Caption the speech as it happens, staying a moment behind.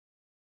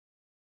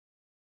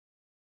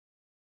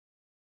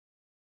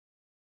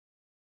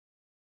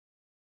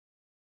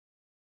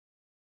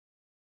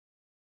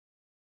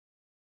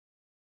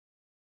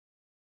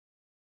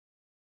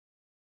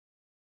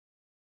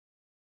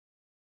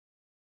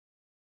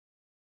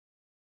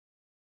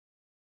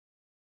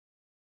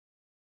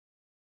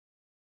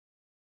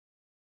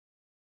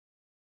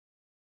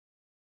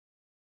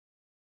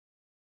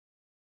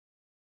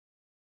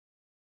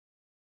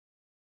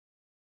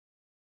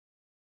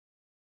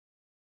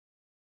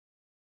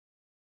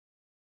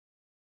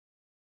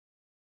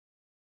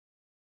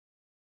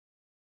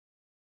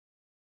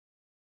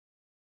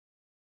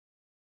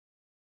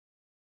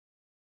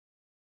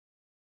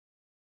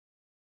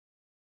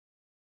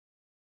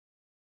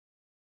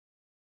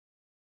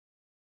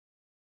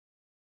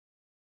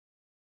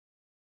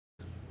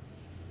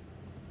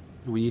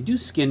when you do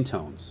skin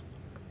tones,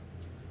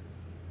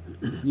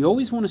 you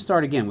always want to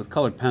start again with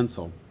colored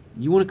pencil.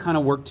 You want to kind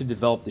of work to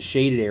develop the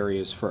shaded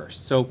areas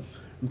first. So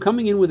I'm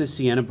coming in with a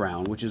sienna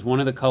brown, which is one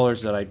of the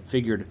colors that I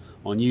figured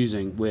on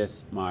using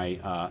with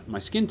my, my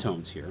skin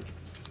tones here,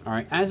 all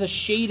right, as a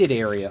shaded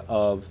area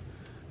of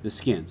the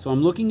skin. So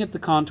I'm looking at the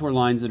contour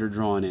lines that are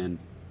drawn in.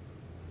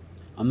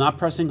 I'm not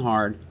pressing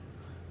hard,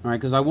 all right,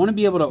 because I want to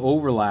be able to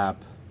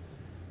overlap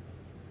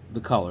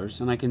the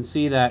colors, and I can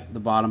see that the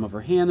bottom of her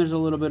hand there's a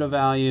little bit of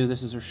value.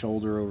 This is her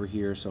shoulder over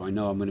here, so I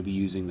know I'm going to be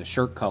using the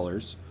shirt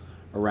colors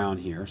around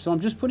here. So I'm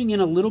just putting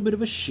in a little bit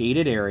of a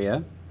shaded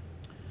area.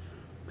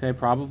 Okay,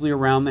 probably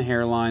around the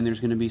hairline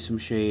there's going to be some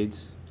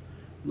shades.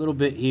 A little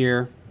bit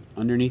here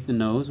underneath the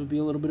nose would be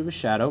a little bit of a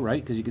shadow,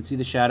 right? Because you can see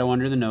the shadow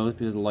under the nose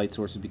because the light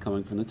source would be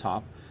coming from the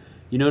top.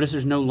 You notice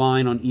there's no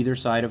line on either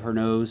side of her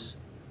nose.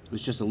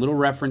 It's just a little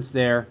reference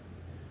there.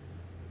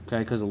 Okay,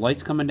 because the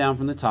light's coming down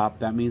from the top.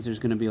 That means there's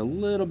going to be a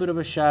little bit of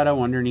a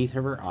shadow underneath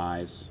of her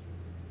eyes.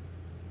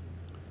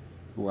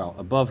 Well,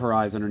 above her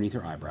eyes, underneath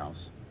her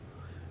eyebrows.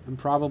 And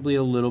probably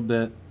a little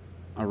bit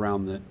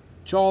around the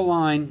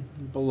jawline,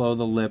 below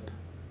the lip,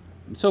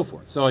 and so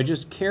forth. So I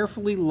just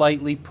carefully,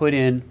 lightly put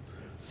in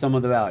some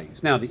of the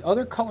values. Now, the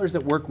other colors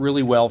that work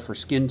really well for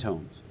skin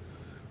tones,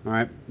 all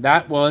right,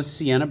 that was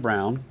sienna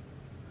brown.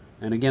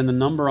 And again, the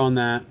number on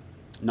that,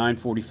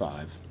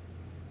 945.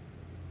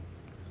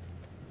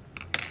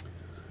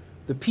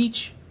 The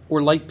peach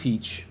or light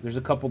peach, there's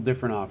a couple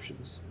different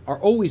options, are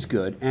always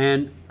good,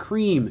 and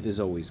cream is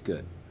always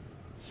good.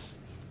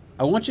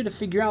 I want you to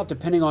figure out,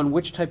 depending on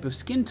which type of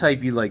skin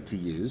type you like to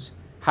use,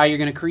 how you're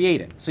going to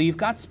create it. So you've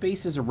got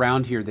spaces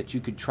around here that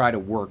you could try to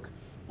work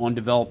on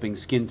developing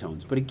skin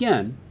tones. But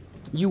again,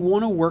 you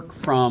want to work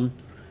from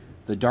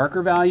the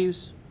darker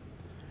values,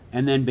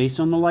 and then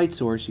based on the light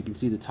source, you can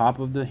see the top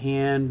of the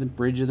hand, the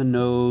bridge of the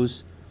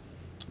nose.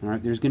 All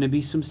right, there's going to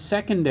be some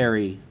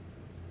secondary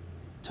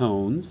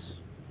tones.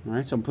 All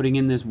right, so I'm putting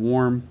in this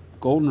warm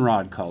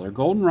goldenrod color.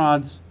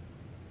 Goldenrod's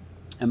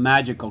a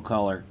magical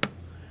color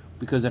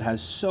because it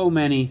has so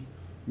many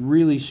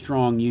really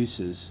strong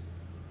uses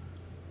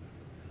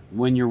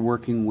when you're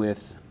working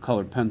with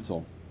colored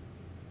pencil.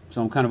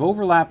 So I'm kind of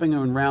overlapping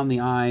around the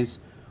eyes,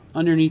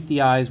 underneath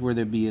the eyes where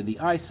there'd be the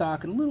eye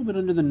socket, a little bit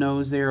under the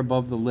nose there,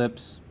 above the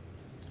lips.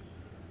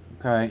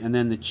 Okay, and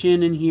then the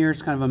chin in here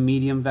is kind of a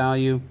medium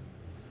value.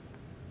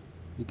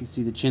 You can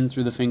see the chin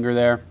through the finger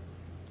there.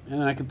 And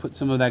then I can put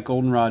some of that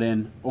goldenrod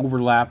in,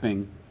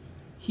 overlapping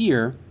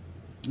here.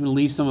 I'm going to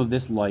leave some of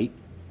this light.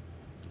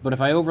 But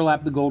if I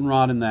overlap the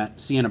goldenrod in that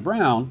sienna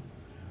brown,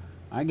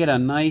 I get a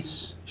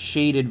nice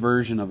shaded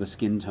version of a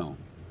skin tone.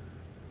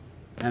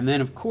 And then,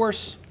 of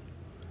course,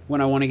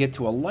 when I want to get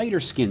to a lighter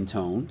skin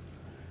tone,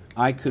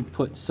 I could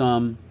put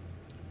some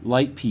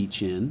light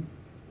peach in.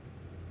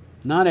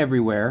 Not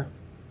everywhere,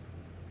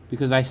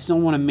 because I still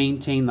want to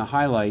maintain the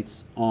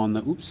highlights on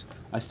the,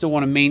 I still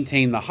want to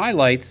maintain the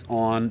highlights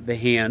on the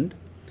hand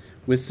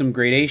with some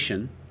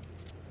gradation.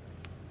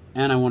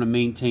 And I want to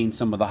maintain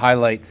some of the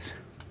highlights.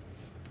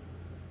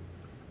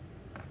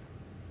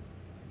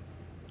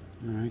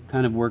 All right,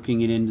 kind of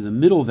working it into the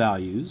middle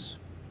values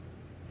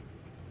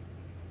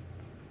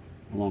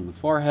along the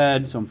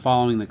forehead. So I'm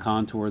following the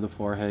contour of the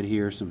forehead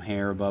here, some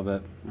hair above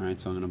it. All right,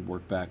 so I'm going to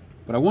work back.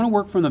 But I want to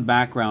work from the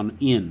background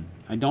in.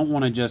 I don't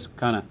want to just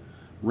kind of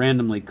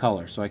randomly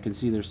color. So I can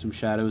see there's some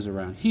shadows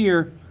around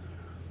here.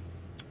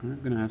 We're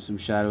going to have some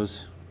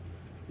shadows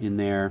in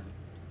there.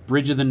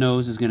 Bridge of the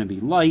nose is going to be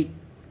light.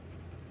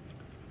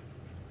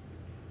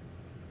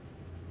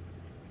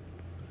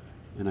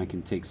 And I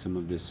can take some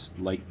of this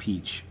light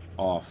peach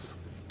off.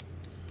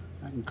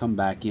 I can come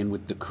back in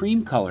with the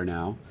cream color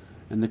now.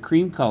 And the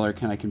cream color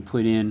I can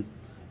put in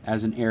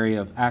as an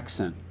area of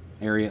accent,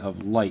 area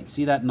of light.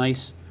 See that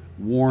nice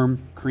warm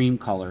cream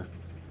color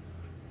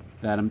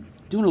that I'm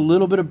doing a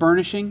little bit of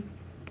burnishing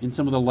in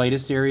some of the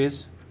lightest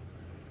areas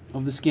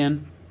of the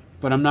skin.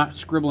 But I'm not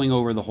scribbling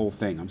over the whole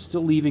thing. I'm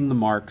still leaving the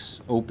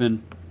marks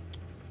open.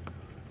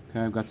 Okay,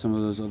 I've got some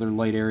of those other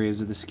light areas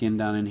of the skin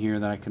down in here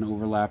that I can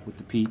overlap with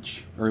the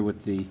peach, or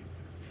with the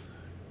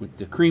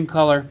cream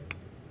color.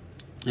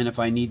 And if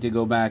I need to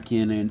go back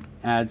in and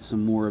add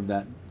some more of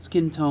that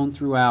skin tone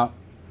throughout,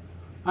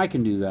 I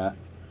can do that.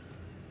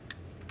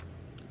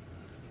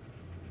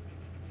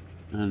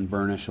 And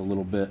burnish a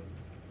little bit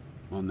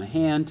on the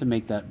hand to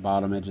make that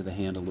bottom edge of the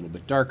hand a little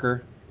bit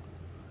darker.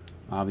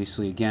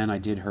 Obviously, again, I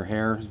did her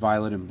hair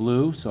violet and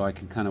blue, so I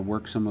can kind of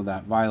work some of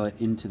that violet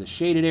into the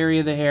shaded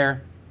area of the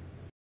hair.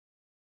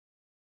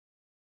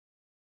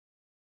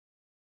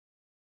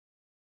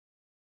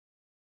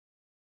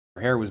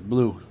 Her hair was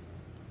blue.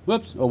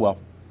 Whoops, oh well.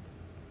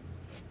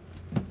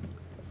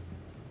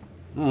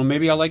 Oh,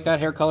 maybe I like that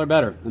hair color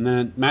better, and then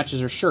it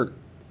matches her shirt.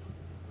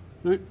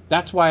 Right?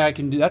 That's why I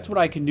can do, that's what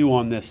I can do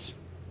on this.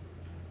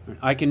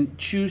 I can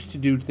choose to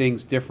do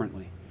things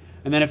differently.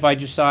 And then if I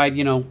decide,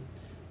 you know,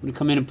 I'm going to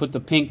come in and put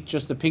the pink,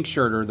 just the pink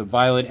shirt, or the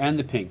violet and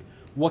the pink.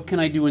 What can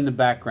I do in the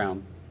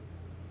background?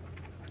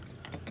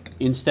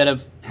 Instead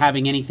of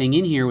having anything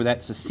in here where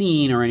that's a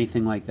scene or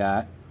anything like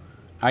that,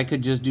 I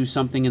could just do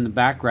something in the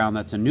background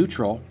that's a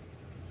neutral,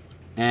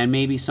 and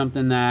maybe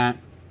something that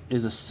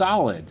is a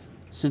solid,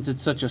 since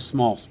it's such a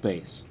small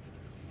space.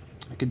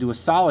 I could do a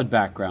solid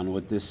background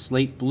with this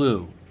slate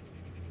blue,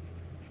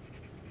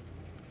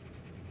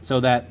 so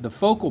that the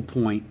focal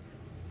point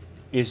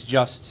is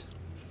just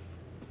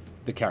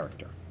the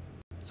character.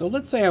 So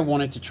let's say I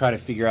wanted to try to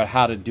figure out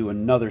how to do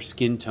another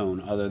skin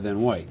tone other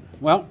than white.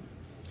 Well,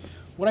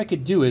 what I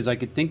could do is I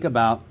could think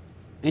about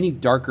any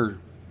darker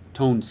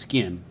toned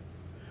skin,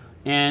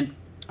 and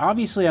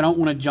obviously I don't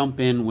want to jump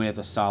in with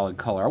a solid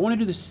color. I want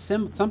to do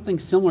something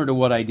similar to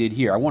what I did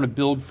here. I want to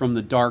build from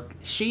the dark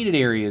shaded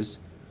areas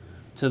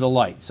to the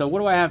light. So what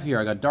do I have here?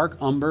 I got dark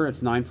umber,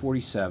 it's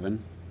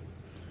 947,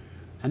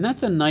 and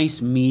that's a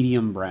nice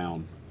medium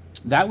brown.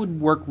 That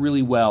would work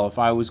really well if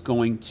I was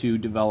going to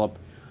develop,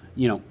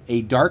 you know,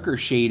 a darker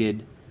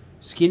shaded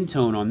skin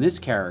tone on this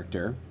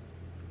character.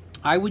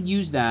 I would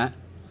use that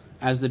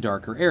as the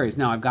darker areas.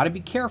 Now I've got to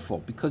be careful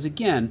because,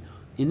 again,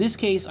 in this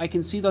case I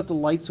can see that the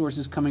light source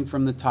is coming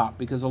from the top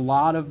because a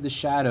lot of the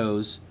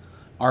shadows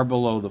are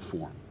below the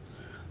form.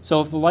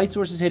 So if the light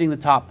source is hitting the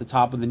top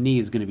of the knee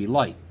is going to be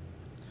light.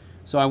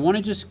 So I want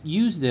to just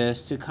use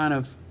this to kind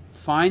of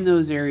find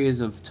those areas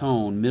of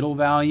tone, middle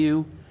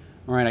value.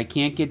 All right, I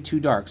can't get too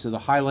dark, so the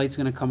highlight's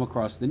going to come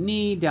across the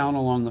knee, down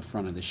along the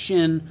front of the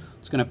shin.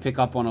 It's going to pick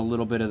up on a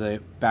little bit of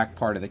the back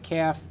part of the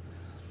calf.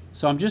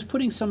 So I'm just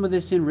putting some of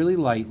this in really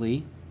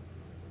lightly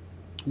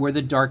where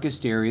the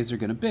darkest areas are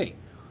going to be.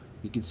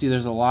 You can see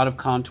there's a lot of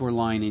contour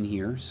line in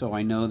here, so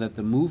I know that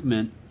the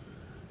movement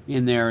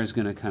in there is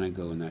going to kind of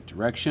go in that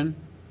direction.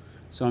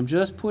 So I'm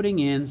just putting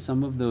in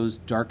some of those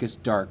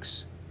darkest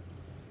darks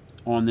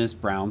on this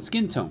brown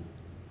skin tone.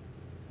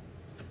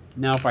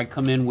 Now if I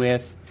come in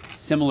with,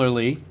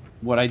 similarly,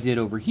 what I did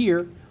over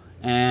here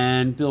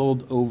and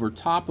build over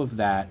top of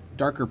that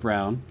darker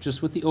brown,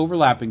 just with the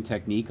overlapping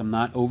technique, I'm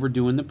not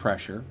overdoing the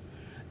pressure,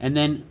 and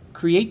then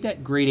create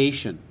that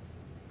gradation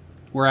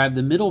where I have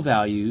the middle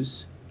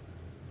values.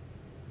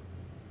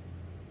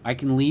 I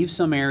can leave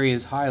some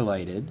areas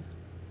highlighted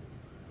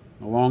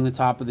along the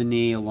top of the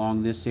knee,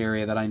 along this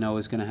area that I know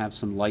is going to have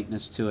some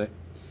lightness to it,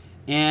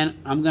 and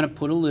I'm going to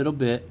put a little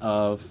bit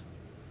of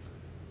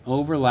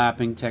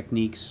overlapping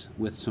techniques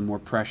with some more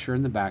pressure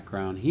in the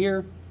background here.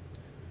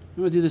 I'm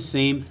going to do the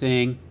same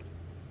thing,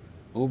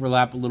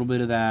 overlap a little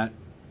bit of that,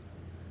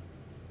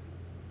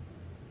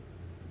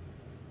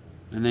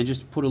 and then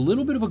just put a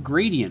little bit of a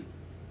gradient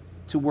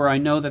to where I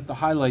know that the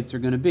highlights are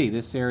going to be.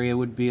 This area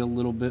would be a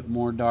little bit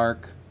more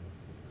dark.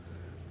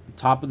 The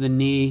top of the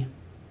knee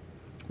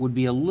would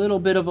be a little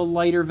bit of a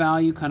lighter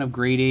value, kind of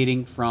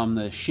gradating from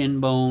the shin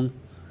bone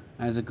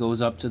as it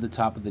goes up to the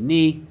top of the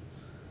knee.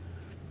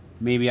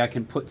 Maybe I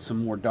can put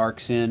some more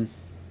darks in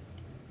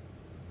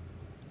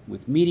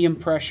with medium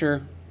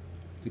pressure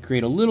to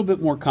create a little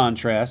bit more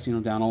contrast, you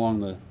know, down along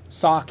the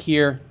sock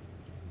here.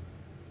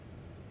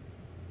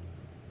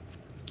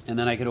 And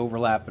then I could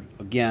overlap it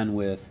again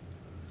with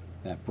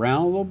that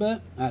brown a little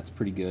bit. That's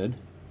pretty good.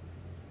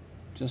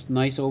 Just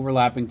nice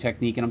overlapping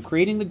technique. And I'm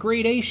creating the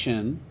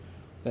gradation,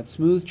 that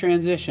smooth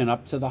transition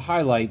up to the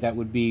highlight that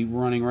would be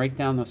running right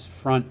down the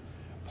front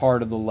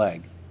part of the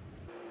leg.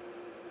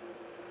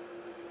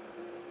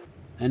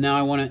 And now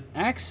I want to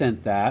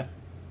accent that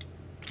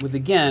with,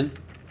 again,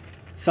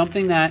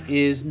 something that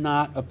is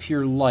not a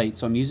pure light.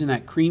 So I'm using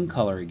that cream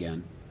color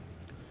again.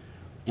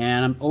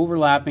 And I'm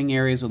overlapping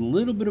areas with a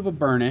little bit of a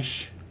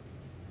burnish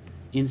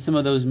in some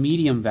of those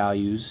medium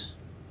values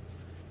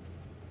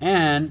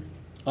and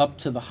up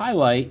to the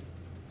highlight,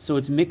 so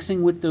it's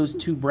mixing with those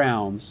two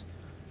browns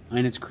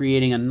and it's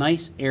creating a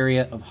nice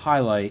area of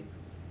highlight,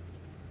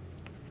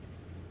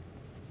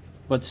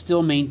 but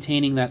still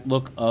maintaining that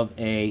look of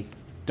a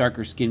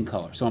darker skin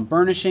color. So I'm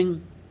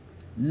burnishing,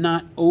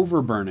 not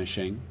over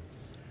burnishing.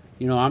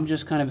 You know, I'm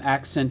just kind of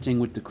accenting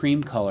with the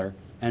cream color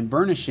and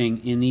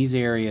burnishing in these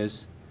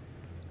areas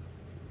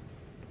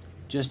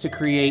just to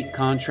create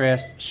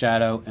contrast,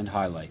 shadow, and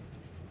highlight.